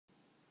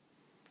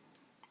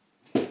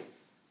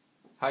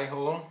Hi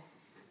all,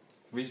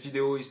 this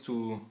video is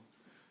to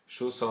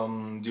show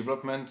some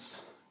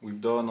developments we've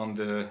done on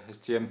the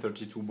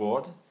STM32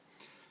 board,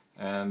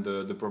 and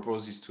the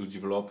purpose is to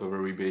develop a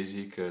very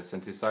basic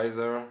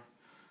synthesizer,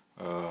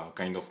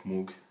 kind of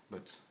Moog,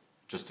 but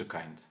just a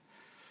kind.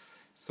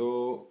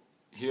 So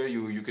here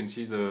you can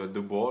see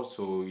the board,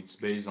 so it's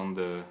based on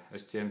the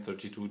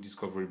STM32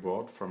 Discovery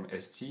board from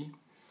ST,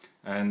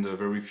 and a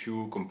very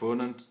few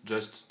components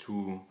just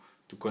to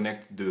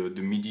connect the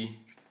MIDI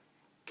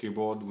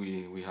keyboard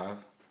we have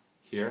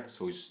here.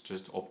 So it's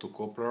just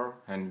optocoupler,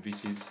 and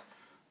this is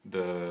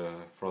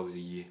for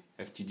the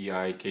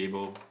FTDI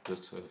cable,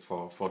 just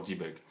for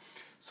debug.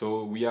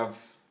 So we have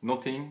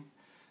nothing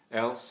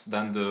else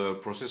than the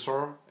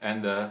processor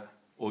and the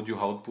audio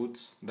output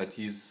that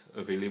is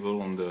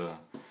available on the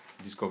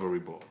Discovery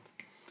board.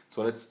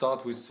 So let's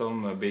start with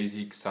some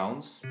basic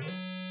sounds.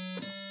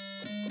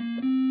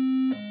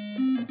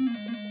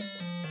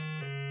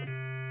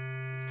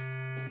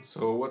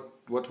 So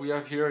what we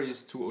have here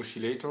is two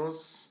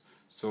oscillators.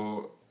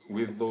 So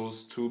with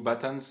those two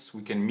buttons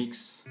we can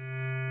mix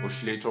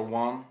oscillator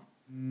 1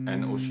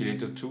 and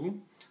oscillator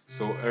 2.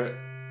 So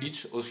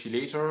each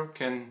oscillator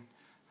can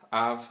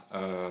have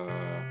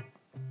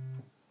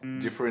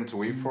different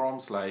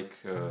waveforms like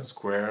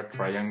square,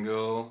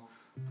 triangle,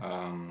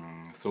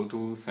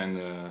 sawtooth and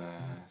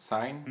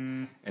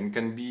sine, and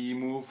can be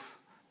moved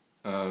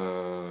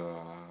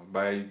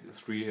by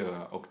 3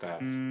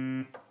 octaves.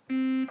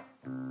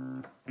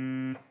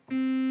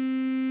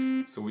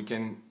 So we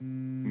can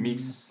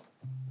mix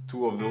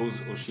two of those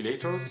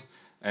oscillators,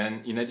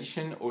 and in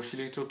addition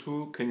oscillator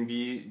 2 can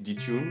be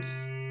detuned,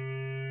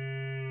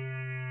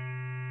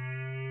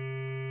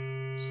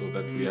 so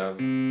that we have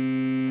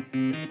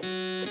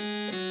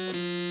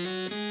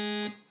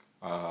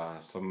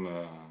some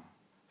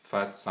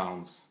fat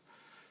sounds.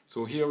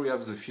 So here we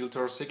have the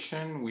filter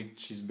section,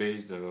 which is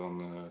based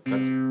on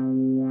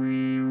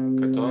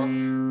cutoff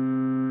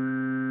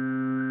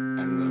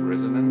and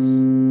resonance.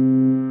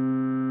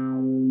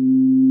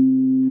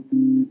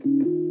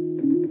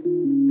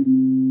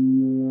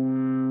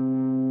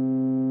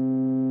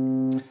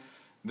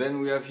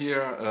 Then we have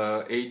here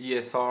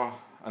ADSR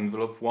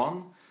envelope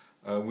 1,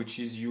 which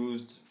is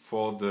used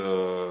for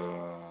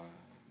the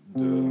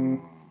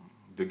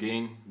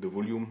gain, the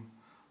volume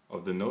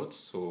of the notes.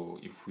 So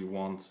if we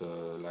want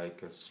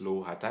like a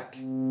slow attack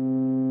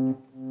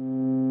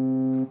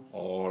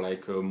or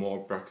like a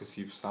more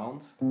percussive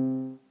sound.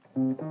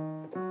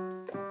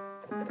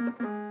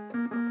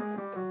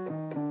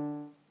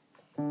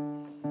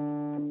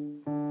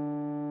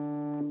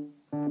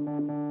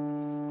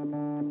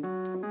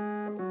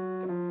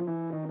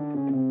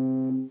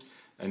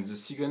 And the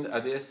second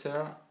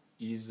ADSR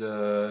is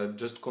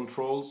just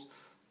controls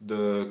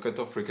the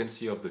cutoff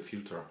frequency of the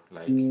filter,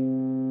 like.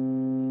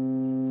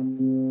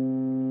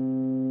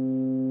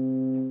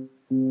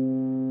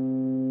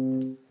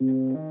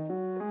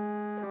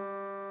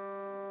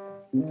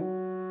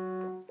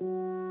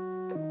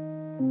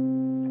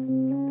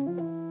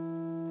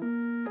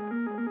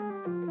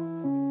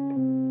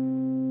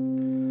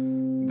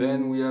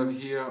 Then we have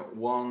here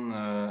one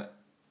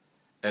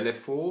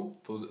LFO,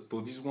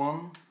 so this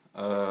one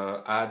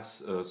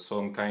adds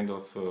some kind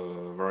of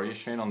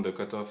variation on the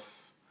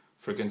cutoff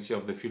frequency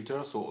of the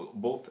filter. So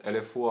both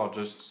LFO are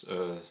just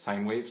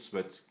sine waves,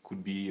 but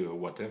could be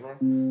whatever.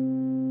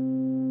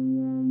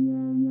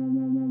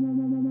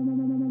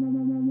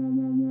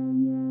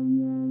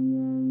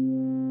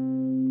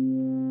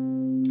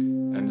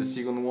 And the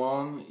second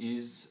one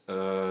is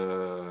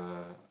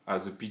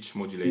as a pitch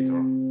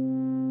modulator.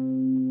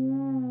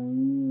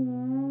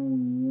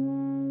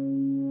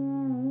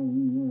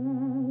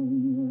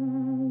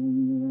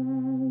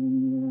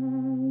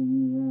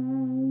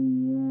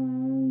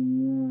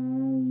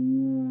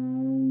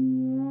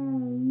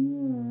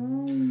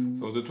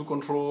 So the two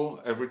control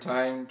every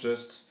time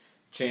just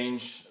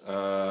change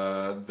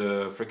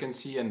the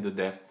frequency and the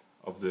depth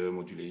of the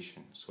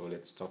modulation. So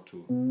let's start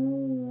to.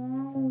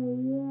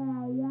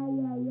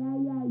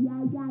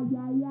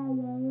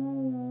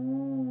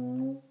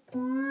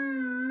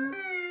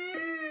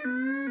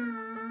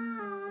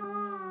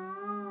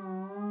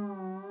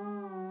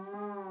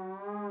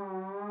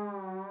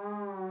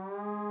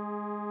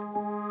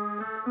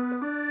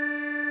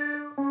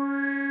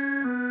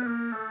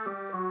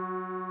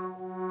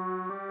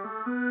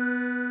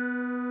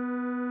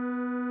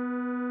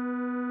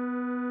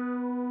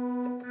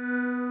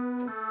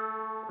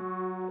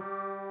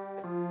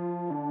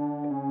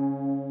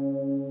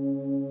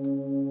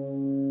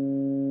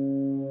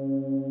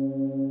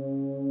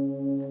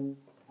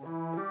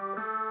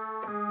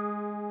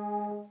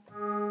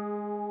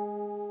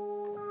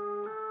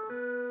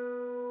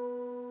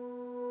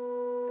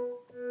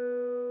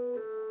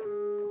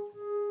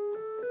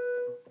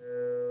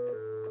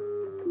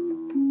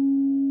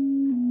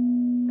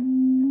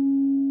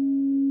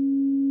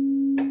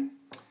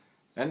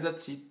 And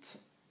that's it.